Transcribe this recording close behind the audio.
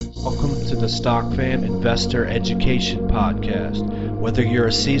Welcome to the Stock Fam Investor Education Podcast. Whether you're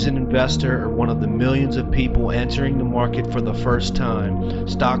a seasoned investor or one of the millions of people entering the market for the first time,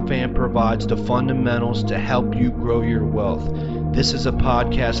 Stock Fam provides the fundamentals to help you grow your wealth. This is a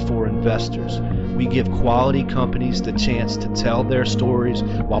podcast for investors. We give quality companies the chance to tell their stories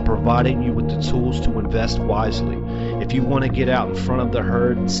while providing you with the tools to invest wisely. If you want to get out in front of the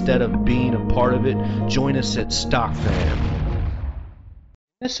herd instead of being a part of it, join us at Stock Fam.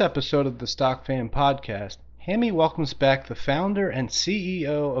 In this episode of the Stock Fan Podcast, Hammy welcomes back the founder and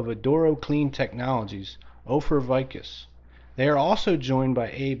CEO of Aduro Clean Technologies, Ofer Vicus. They are also joined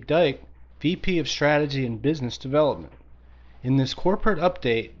by Dyck, VP of Strategy and Business Development. In this corporate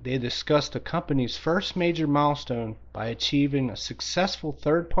update, they discuss the company's first major milestone by achieving a successful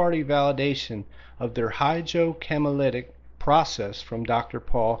third-party validation of their hydrochemolytic process from Dr.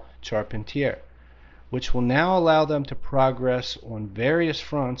 Paul Charpentier, which will now allow them to progress on various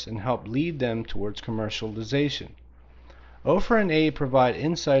fronts and help lead them towards commercialization. Ofer and Abe provide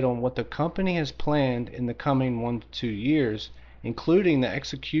insight on what the company has planned in the coming 1 to 2 years, including the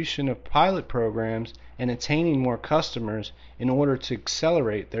execution of pilot programs and attaining more customers in order to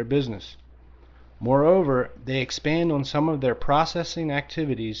accelerate their business. Moreover, they expand on some of their processing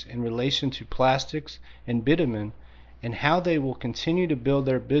activities in relation to plastics and bitumen, and how they will continue to build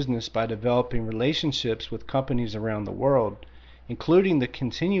their business by developing relationships with companies around the world, including the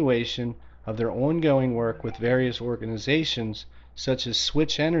continuation of their ongoing work with various organizations such as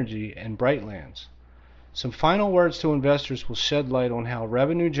Switch Energy and Brightlands. Some final words to investors will shed light on how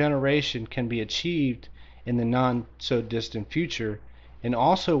revenue generation can be achieved in the not-so-distant future, and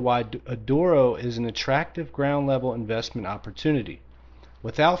also why Aduro is an attractive ground-level investment opportunity.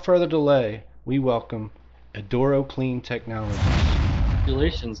 Without further delay, we welcome Aduro Clean Technologies.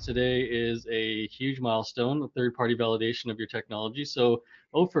 Congratulations. Today is a huge milestone, a third-party validation of your technology. So,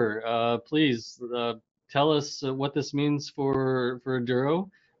 Ofer, please tell us what this means for Aduro,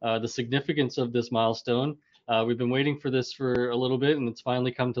 the significance of this milestone. We've been waiting for this for a little bit, and it's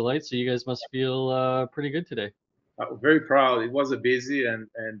finally come to light. So you guys must feel pretty good today. Very proud. It was a busy and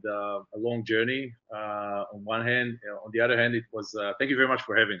a long journey. On one hand, on the other hand, it was. Thank you very much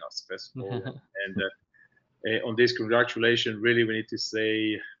for having us, first of all, and. On this, congratulations. Really, we need to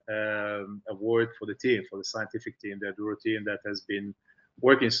say a word for the team, for the scientific team, the Aduro team that has been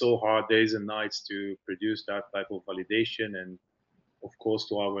working so hard days and nights to produce that type of validation, and of course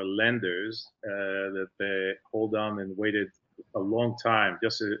to our lenders that they hold on and waited a long time,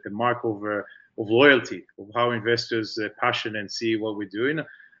 just a mark of loyalty, of how investors passion and see what we're doing on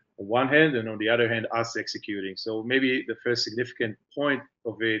one hand, and on the other hand, us executing. So maybe the first significant point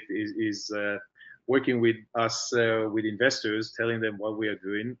of it is working with us, with investors, telling them what we are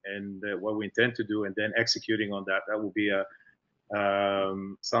doing and what we intend to do, and then executing on that. That will be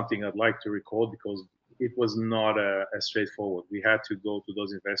something I'd like to record, because it was not as straightforward. We had to go to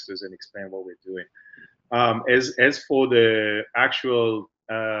those investors and explain what we're doing. As for the actual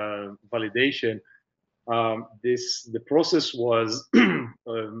validation, the process was,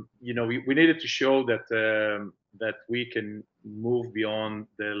 we needed to show that we can move beyond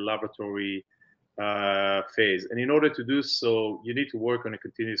the laboratory phase, and in order to do so, you need to work on a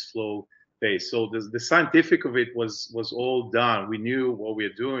continuous flow phase. So the scientific of it was all done. We knew what we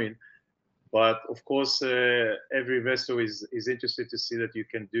are doing, but of course, every investor is interested to see that you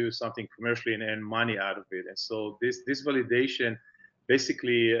can do something commercially and earn money out of it. And so this validation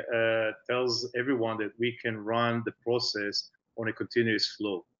basically tells everyone that we can run the process on a continuous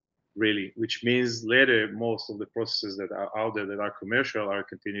flow, really, which means later most of the processes that are out there that are commercial are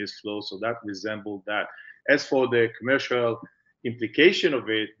continuous flow. So that resembled that. As for the commercial implication of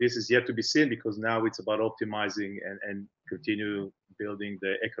it, this is yet to be seen, because now it's about optimizing and continue building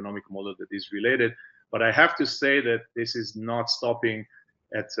the economic model that is related. But I have to say that this is not stopping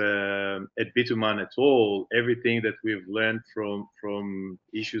at bitumen at all. Everything that we've learned from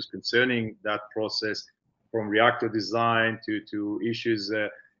issues concerning that process, from reactor design to issues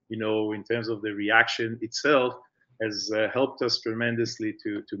in terms of the reaction itself, has helped us tremendously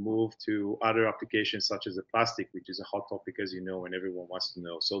to move to other applications such as the plastic, which is a hot topic, as you know, and everyone wants to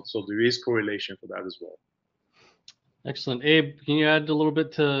know. So there is correlation for that as well. Excellent. Abe, can you add a little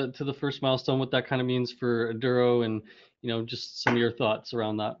bit to the first milestone, what that kind of means for Aduro, and just some of your thoughts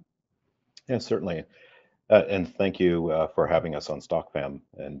around that? Yeah, certainly. And thank you for having us on StockFam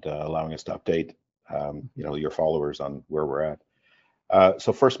and allowing us to update your followers on where we're at.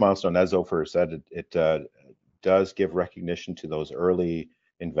 So first milestone, as Ofer said, it does give recognition to those early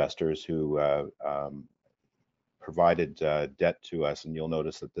investors who provided debt to us. And you'll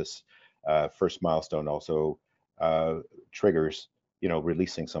notice that this first milestone also triggers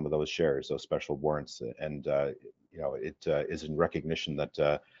releasing some of those shares, those special warrants, and it is in recognition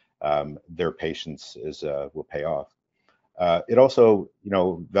that their patience will pay off. It also,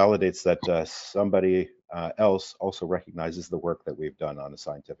 validates that somebody else also recognizes the work that we've done on a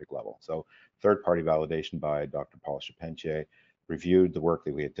scientific level. So third-party validation by Dr. Paul Charpentier reviewed the work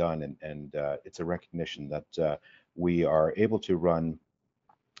that we had done, and it's a recognition that we are able to run,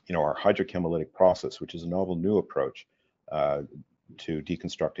 our hydrochemolytic process, which is a novel new approach to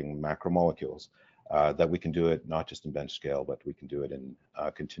deconstructing macromolecules, that we can do it not just in bench scale, but we can do it in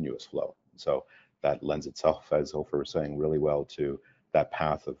continuous flow. So that lends itself, as Ofer was saying, really well to that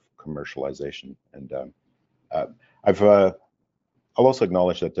path of commercialization. And I'll also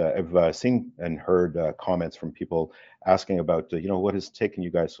acknowledge that I've seen and heard comments from people asking about, what has taken you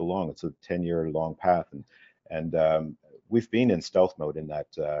guys so long? It's a 10-year long path, and we've been in stealth mode in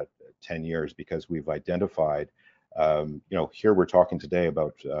that 10 years because we've identified. Here we're talking today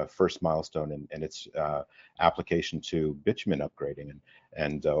about first milestone and its application to bitumen upgrading.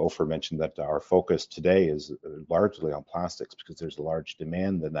 And Ofer mentioned that our focus today is largely on plastics because there's a large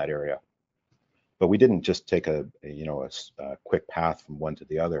demand in that area. But we didn't just take a quick path from one to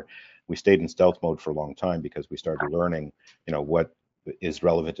the other. We stayed in stealth mode for a long time because we started learning, what is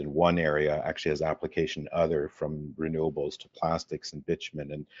relevant in one area actually has application other, from renewables to plastics and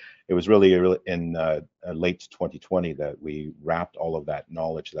bitumen. And it was really in late 2020 that we wrapped all of that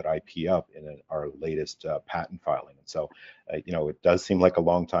knowledge, that IP, up in our latest patent filing. And so, it does seem like a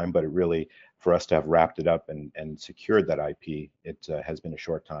long time, but it really, for us to have wrapped it up and secured that IP, it has been a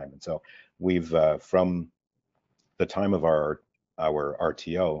short time. And so we've, from the time of our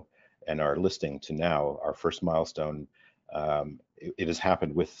RTO and our listing to now, our first milestone, it has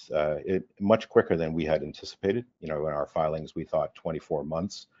happened with much quicker than we had anticipated. In our filings, we thought 24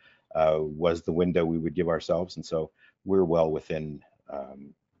 months was the window we would give ourselves. And so we're well within,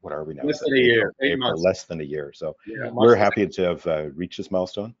 what are we now? Less than a year, 8 April, months. less than a year. So Yeah, we're happy to have reached this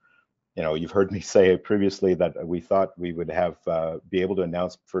milestone. You've heard me say previously that we thought we would have be able to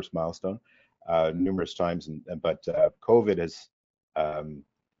announce first milestone numerous times, but COVID has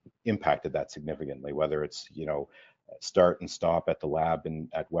impacted that significantly, whether it's, start and stop at the lab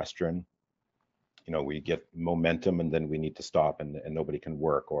at Western. We get momentum and then we need to stop and nobody can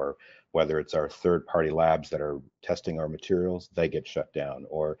work, or whether it's our third-party labs that are testing our materials, they get shut down,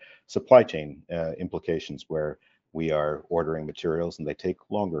 or supply chain implications where we are ordering materials and they take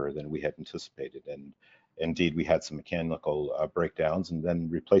longer than we had anticipated. And indeed, we had some mechanical breakdowns, and then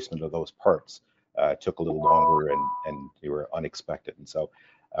replacement of those parts took a little longer and they were unexpected. And so,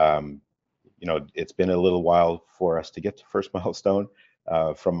 it's been a little while for us to get to first milestone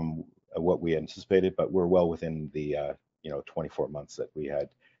from what we anticipated, but we're well within the 24 months that we had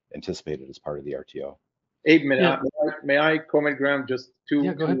anticipated as part of the RTO. Abe, may I comment, Graham? Just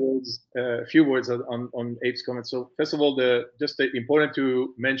two go ahead. words, a few words on Abe's comment. So first of all, important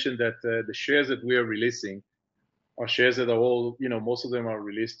to mention that the shares that we are releasing are shares that are all, most of them are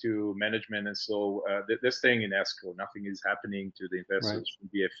released to management, and so they're staying in escrow. Nothing is happening to the investors. Right.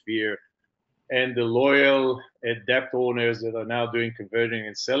 Shouldn't be a fear. And the loyal debt owners that are now doing converting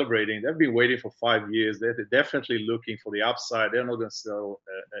and celebrating, they've been waiting for 5 years. They're definitely looking for the upside. They're not going to sell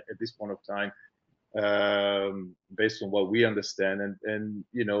at this point of time, based on what we understand. And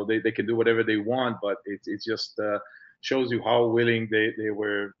they can do whatever they want, but it just shows you how willing they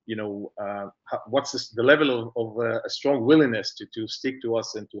were. What's the level of a strong willingness to stick to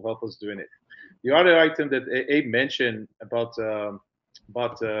us and to help us doing it. The other item that Abe mentioned about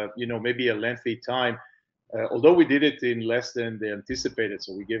maybe a lengthy time, although we did it in less than they anticipated,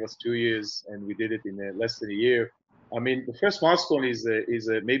 so we gave us 2 years and we did it in less than a year. I mean, the first milestone is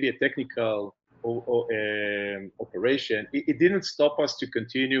maybe a technical operation. It didn't stop us to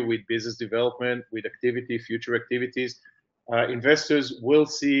continue with business development, with future activities. Investors will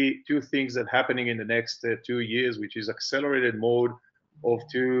see two things that are happening in the next 2 years, which is accelerated mode of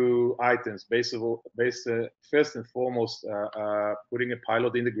two items. First and foremost, putting a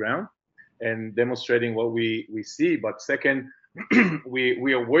pilot in the ground and demonstrating what we see. But second,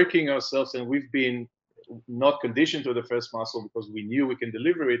 we are working ourselves, and we've been not conditioned to the first milestone because we knew we can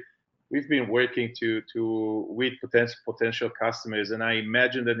deliver it. We've been working with potential customers, and I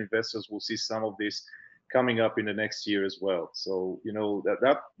imagine that investors will see some of this coming up in the next year as well. So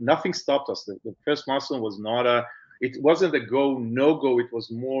that nothing stopped us. The first milestone was it wasn't a go, no go. It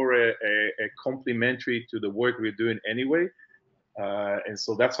was more a complementary to the work we're doing anyway. And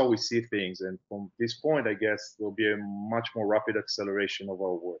so that's how we see things. And from this point, I guess there'll be a much more rapid acceleration of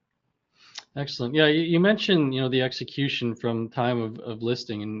our work. Excellent. Yeah, you mentioned, the execution from time of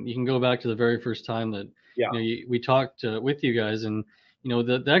listing, and you can go back to the very first time that, Yeah. we talked with you guys, and,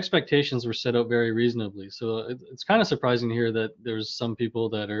 the expectations were set out very reasonably. So it's kind of surprising to hear that there's some people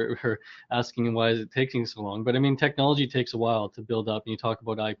that are asking why is it taking so long. But I mean, technology takes a while to build up, and you talk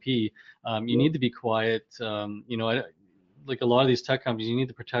about IP. You need to be quiet. Like a lot of these tech companies, you need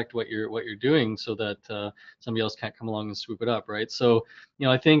to protect what you're doing so that somebody else can't come along and swoop it up, right? So,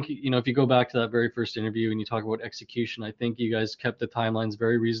 I think, if you go back to that very first interview and you talk about execution, I think you guys kept the timelines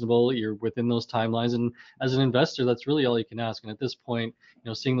very reasonable. You're within those timelines, and as an investor, that's really all you can ask. And at this point,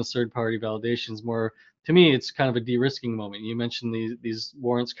 seeing the third-party validations more, to me, it's kind of a de-risking moment. You mentioned these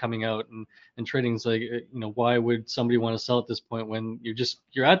warrants coming out, and trading's like, why would somebody want to sell at this point when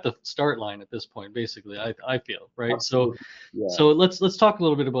you're at the start line at this point, basically, I feel, right? Absolutely. Yeah. So let's talk a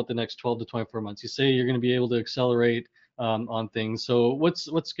little bit about the next 12 to 24 months. You say you're going to be able to accelerate on things. So what's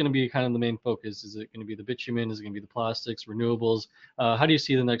going to be kind of the main focus? Is it going to be the bitumen? Is it going to be the plastics, renewables? How do you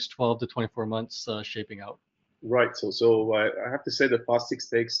see the next 12 to 24 months shaping out? Right. So I have to say that plastics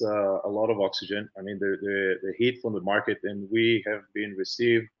takes a lot of oxygen. I mean, the heat from the market, and we have been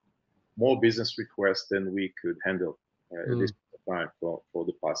received more business requests than we could handle at this time for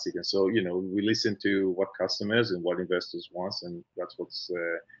the plastic. And so, we listen to what customers and what investors want, and that's what's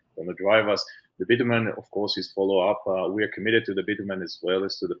going to drive us. The bitumen, of course, is follow up. We are committed to the bitumen as well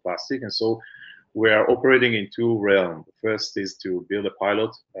as to the plastic. And so we are operating in two realms. The first is to build a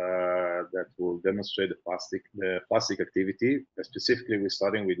pilot that will demonstrate the plastic activity. Specifically, we're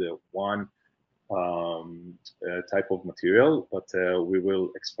starting with the one type of material, but we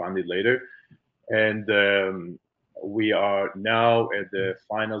will expand it later. And we are now at the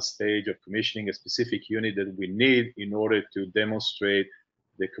final stage of commissioning a specific unit that we need in order to demonstrate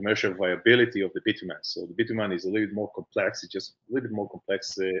the commercial viability of the bitumen. So the bitumen is a little bit more complex. It's just a little bit more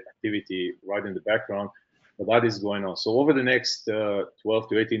complex activity right in the background, but that is going on. So over the next 12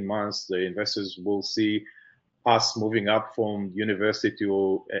 to 18 months, the investors will see us moving up from university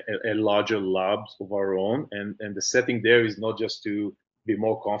to a larger labs of our own. And the setting there is not just to be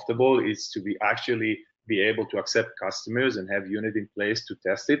more comfortable, it's to be actually be able to accept customers and have unit in place to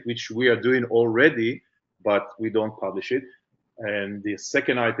test it, which we are doing already, but we don't publish it. And the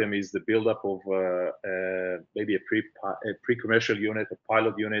second item is the buildup of maybe a pre-commercial unit, a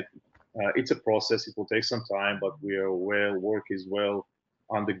pilot unit. It's a process. It will take some time, but work is well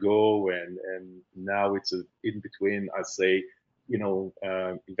on the go, and now it's in between, I'd say,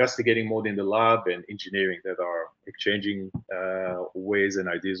 investigating more in the lab and engineering that are exchanging ways and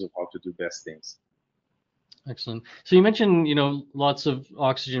ideas of how to do best things. Excellent. So you mentioned, lots of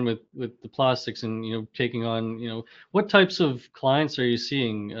oxygen with the plastics and, taking on, what types of clients are you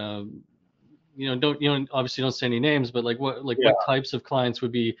seeing? Obviously don't say any names, but what types of clients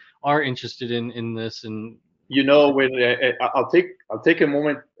are interested in this? And when I'll take a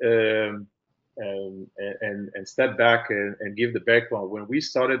moment and step back and give the background. When we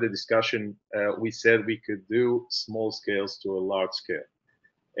started the discussion, we said we could do small scales to a large scale.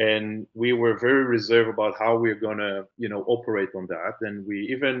 And we were very reserved about how we're going to, operate on that. And we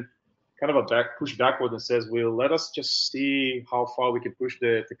even kind of push backward and says, well, let us just see how far we can push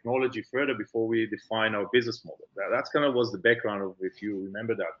the technology further before we define our business model. That's kind of was the background of, if you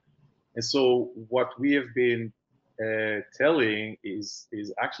remember that. And so what we have been telling is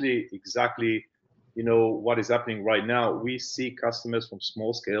actually exactly, what is happening right now. We see customers from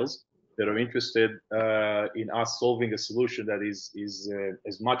small scales that are interested in us solving a solution that is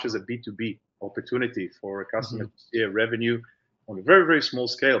as much as a B2B opportunity for a customer to see a revenue on a very, very small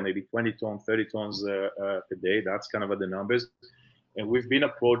scale, maybe 20 tons, 30 tons per day. That's kind of at the numbers. And we've been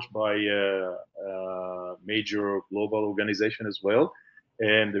approached by a major global organization as well.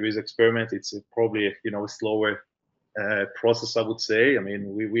 And there is experiment. It's probably a slower process, I would say. I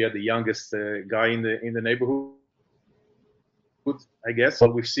mean, we are the youngest guy in the neighborhood, I guess,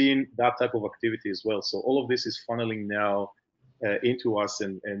 but we've seen that type of activity as well. So all of this is funneling now into us,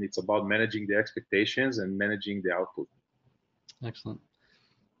 and it's about managing the expectations and managing the output. Excellent.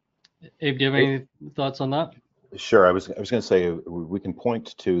 Abe, do you have any thoughts on that? Sure. I was going to say we can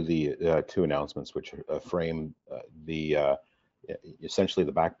point to the two announcements which frame essentially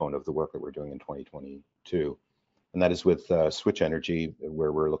the backbone of the work that we're doing in 2022, and that is with Switch Energy,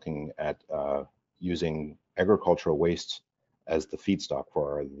 where we're looking at using agricultural waste as the feedstock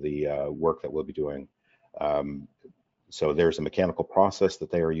for the work that we'll be doing. So there's a mechanical process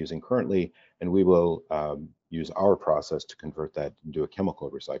that they are using currently, and we will use our process to convert that into a chemical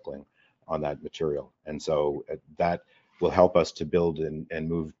recycling on that material. And so that will help us to build and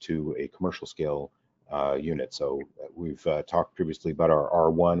move to a commercial scale unit. So we've talked previously about our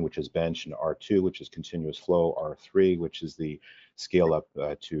R1, which is bench, and R2, which is continuous flow, R3, which is the scale up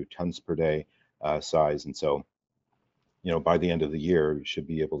to tons per day size. And so, by the end of the year, you should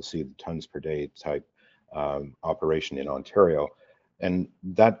be able to see the tons per day type operation in Ontario. And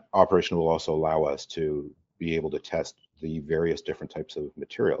that operation will also allow us to be able to test the various different types of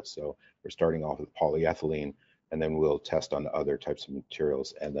materials. So we're starting off with polyethylene, and then we'll test on other types of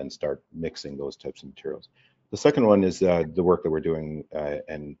materials and then start mixing those types of materials. The second one is the work that we're doing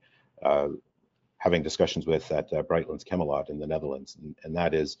and having discussions with at Brightlands Chemelot in the Netherlands. And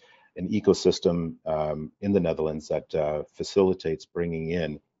that is an ecosystem in the Netherlands that facilitates bringing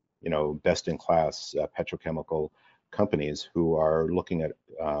in, best-in-class petrochemical companies who are looking at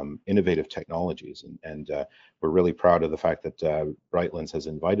innovative technologies. And we're really proud of the fact that Brightlands has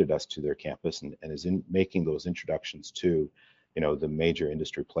invited us to their campus and is making those introductions to, the major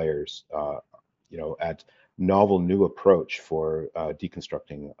industry players, at novel new approach for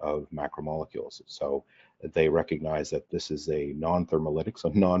deconstructing of macromolecules. So they recognize that this is a non-thermolytic, so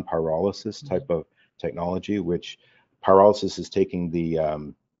non-pyrolysis type of technology, which pyrolysis is taking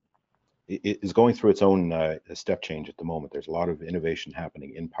it is going through its own step change at the moment. There's a lot of innovation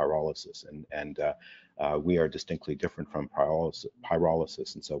happening in pyrolysis, and we are distinctly different from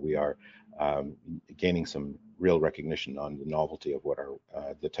pyrolysis, and so we are gaining some real recognition on the novelty of what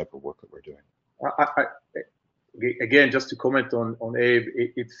the type of work that we're doing. Again, just to comment on Abe,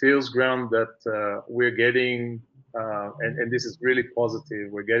 it feels, Graham, that we're getting, and this is really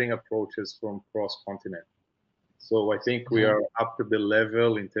positive, we're getting approaches from cross-continent. So I think we are up to the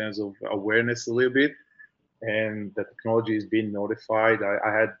level in terms of awareness a little bit, and the technology is being notified.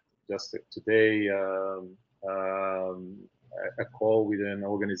 I had just today a call with an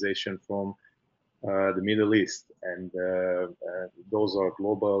organization from the Middle East, and those are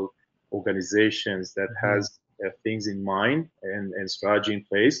global organizations that has things in mind and strategy in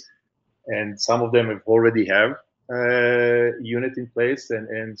place, and some of them already have unit in place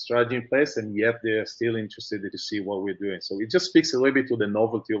and strategy in place, and yet they're still interested to see what we're doing. So it just speaks a little bit to the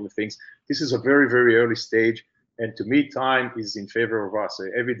novelty of the things. This is a very, very early stage, and to me, time is in favor of us. So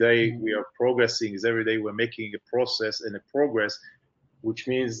every day we are progressing, every day we're making a process and a progress, which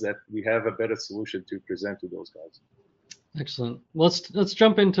means that we have a better solution to present to those guys. Excellent. Let's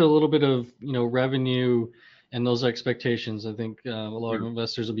jump into a little bit of revenue and those expectations. I think a lot of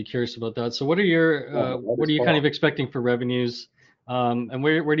investors will be curious about that. So what are you kind of expecting for revenues, and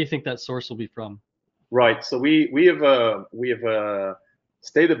where do you think that source will be from? Right. So we have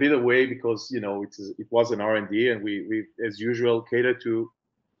stayed a bit away because it was an R&D, and we as usual cater to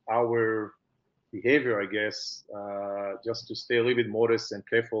our behavior, I guess, just to stay a little bit modest and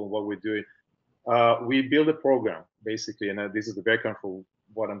careful in what we're doing. We build a program basically, and this is the background for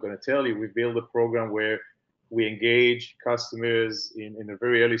what I'm going to tell you. We build a program where we engage customers in a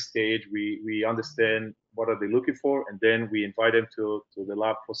very early stage. We understand what are they looking for, and then we invite them to the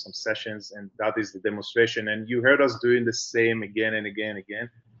lab for some sessions, and that is the demonstration. And you heard us doing the same again and again and again.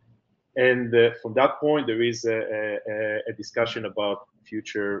 And from that point, there is a discussion about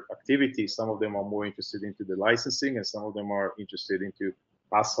future activities. Some of them are more interested into the licensing, and some of them are interested into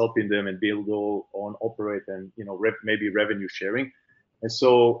us helping them and build on operate and maybe revenue sharing. And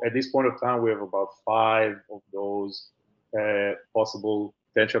so at this point of time, we have about 5 of those possible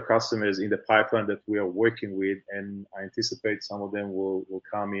potential customers in the pipeline that we are working with, and I anticipate some of them will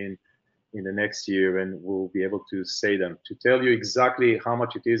come in the next year, and we'll be able to say them. To tell you exactly how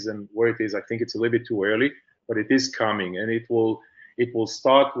much it is and where it is, I think it's a little bit too early, but it is coming, and it will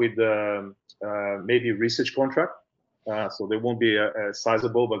start with maybe research contract. So there won't be a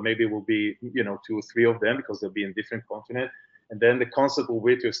sizable, but maybe it will be 2 or 3 of them because they'll be in different continents. And then the concept will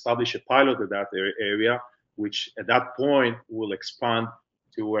be to establish a pilot at that area, which at that point will expand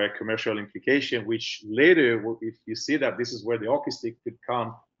to a commercial implication, which later, if you see that this is where the hockey stick could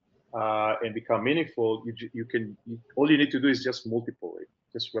come and become meaningful, all you need to do is just multiply it,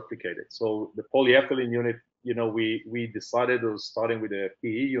 just replicate it. So the polyethylene unit, we decided on starting with a PE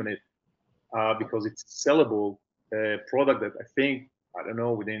unit because it's sellable product that I think,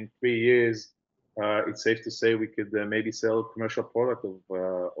 within 3 years, it's safe to say we could maybe sell a commercial product of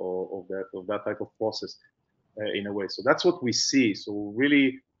that type of process in a way. So that's what we see. So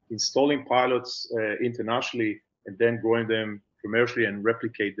really installing pilots internationally and then growing them commercially and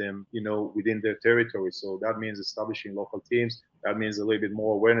replicate them, within their territory. So that means establishing local teams. That means a little bit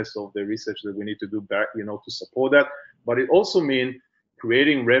more awareness of the research that we need to do back, to support that. But it also means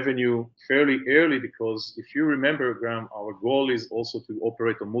creating revenue fairly early, because if you remember, Graham, our goal is also to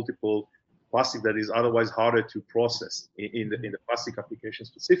operate on multiple plastic that is otherwise harder to process in the plastic application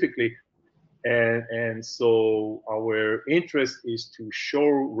specifically. And so our interest is to show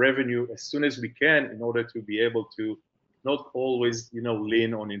revenue as soon as we can in order to be able to not always,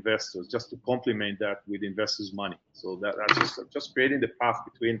 lean on investors, just to complement that with investors' money. So that's just creating the path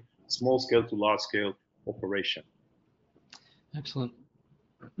between small scale to large scale operation. Excellent.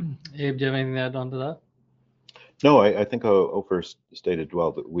 Abe, do you have anything to add on to that? No, I think Ofer stated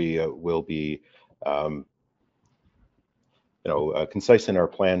well that we will be, concise in our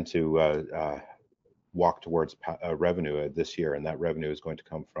plan to walk towards revenue this year, and that revenue is going to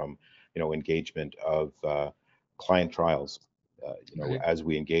come from, engagement of client trials. Right. As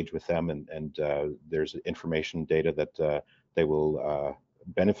we engage with them, and there's information data that they will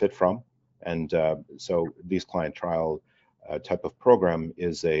benefit from, and so these client trial type of program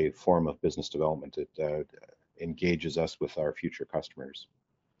is a form of business development. It engages us with our future customers.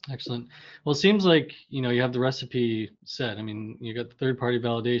 Excellent. Well, it seems like, you have the recipe set. I mean, you got the third-party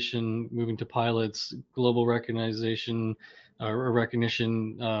validation, moving to pilots, global recognition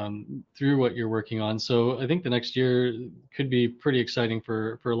through what you're working on. So I think the next year could be pretty exciting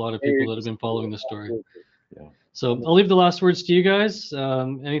for a lot of people that have been following the story. Yeah. So I'll leave the last words to you guys.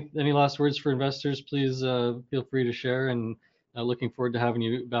 Any last words for investors, please feel free to share. And looking forward to having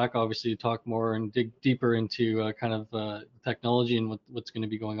you back, obviously, to talk more and dig deeper into kind of technology and what's going to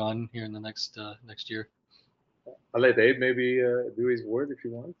be going on here in the next year. I'll let Abe maybe do his word if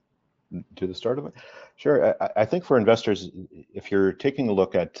you want. To the start of it? Sure. I think for investors, if you're taking a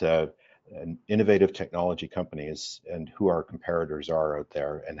look at innovative technology companies and who our comparators are out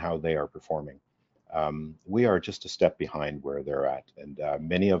there and how they are performing, we are just a step behind where they're at. And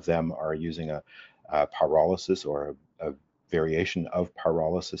many of them are using a pyrolysis or a variation of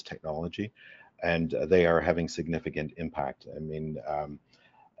pyrolysis technology, and they are having significant impact. I mean,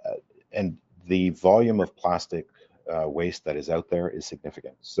 and the volume of plastic waste that is out there is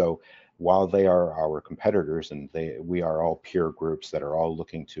significant. So while they are our competitors, and we are all peer groups that are all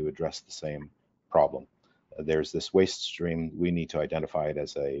looking to address the same problem, there's this waste stream. We need to identify it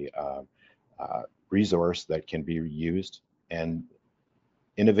as a resource that can be used, and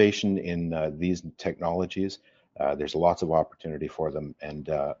innovation in these technologies, there's lots of opportunity for them, and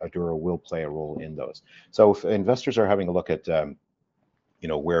Aduro will play a role in those. So if investors are having a look at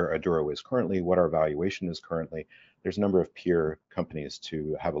where Aduro is currently, what our valuation is currently, there's a number of peer companies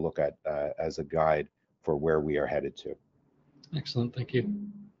to have a look at as a guide for where we are headed to. Excellent, thank you.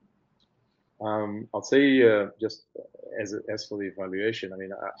 I'll say just as for the evaluation, I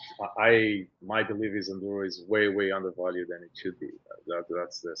mean, my belief is Aduro is way undervalued than it should be.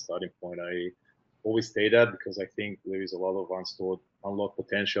 That's the starting point. I always say that because I think there is a lot of unlocked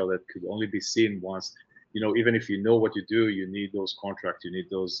potential that could only be seen once. Even if you know what you do, you need those contracts, you need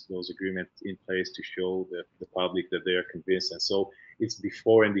those agreements in place to show the public that they are convinced. And so it's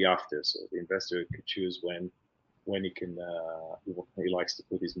before and the after. So the investor could choose when he likes to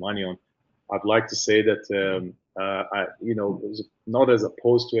put his money on. I'd like to say that not as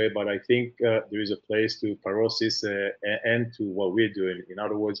opposed to it, but I think there is a place to pyrolysis and to what we're doing. In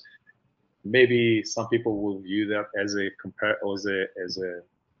other words, maybe some people will view that as a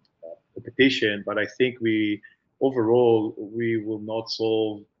competition, but I think overall we will not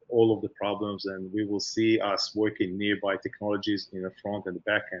solve all of the problems, and we will see us working nearby technologies in the front and the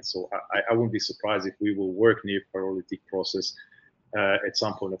back end. So I wouldn't be surprised if we will work near pyrolytic process at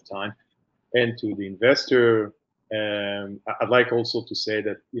some point of time. And to the investor, I'd like also to say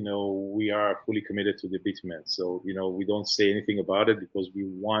that we are fully committed to the bitumen. So we don't say anything about it because we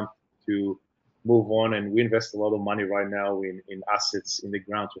want to move on, and we invest a lot of money right now in assets in the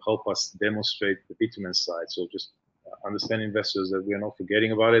ground to help us demonstrate the bitumen side. So just understand, investors, that we are not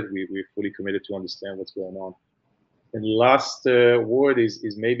forgetting about it. We're fully committed to understand what's going on. And last word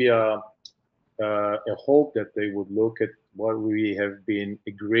is maybe a hope that they would look at what we have been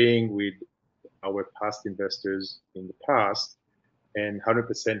agreeing with our past investors in the past, and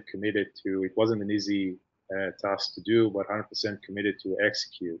 100% committed to. It wasn't an easy task to do, but 100% committed to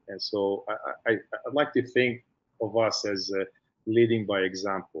execute. And so I'd like to think of us as leading by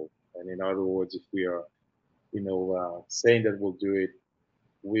example. And in other words, if we are, saying that we'll do it,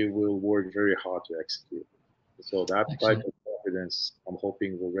 we will work very hard to execute. So that type of confidence, I'm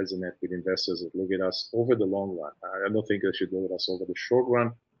hoping, will resonate with investors that look at us over the long run. I don't think they should look at us over the short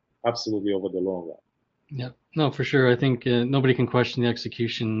run, absolutely over the long run. Yeah, no, for sure. I think nobody can question the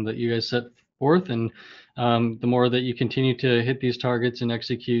execution that you guys set forth, and the more that you continue to hit these targets and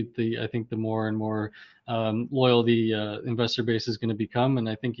execute, I think the more and more loyal the investor base is going to become. And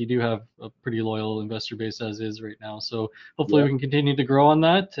I think you do have a pretty loyal investor base as is right now. So hopefully we can continue to grow on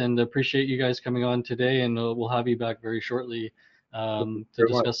that, and appreciate you guys coming on today, and we'll have you back very shortly to very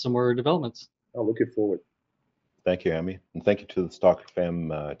much. discuss some more developments. Oh, looking forward. Thank you, Hammy, and thank you to the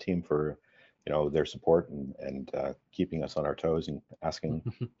StockFam team for their support and keeping us on our toes and asking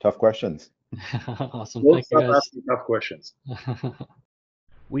tough questions. Awesome. We'll Thank you, stop guys. asking tough questions.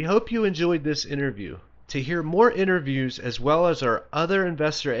 We hope you enjoyed this interview. To hear more interviews as well as our other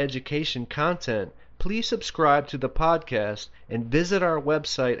investor education content, please subscribe to the podcast and visit our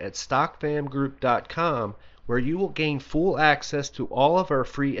website at stockfamgroup.com, where you will gain full access to all of our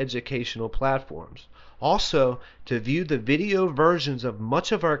free educational platforms. Also, to view the video versions of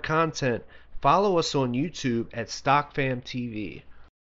much of our content, follow us on YouTube at StockFam TV.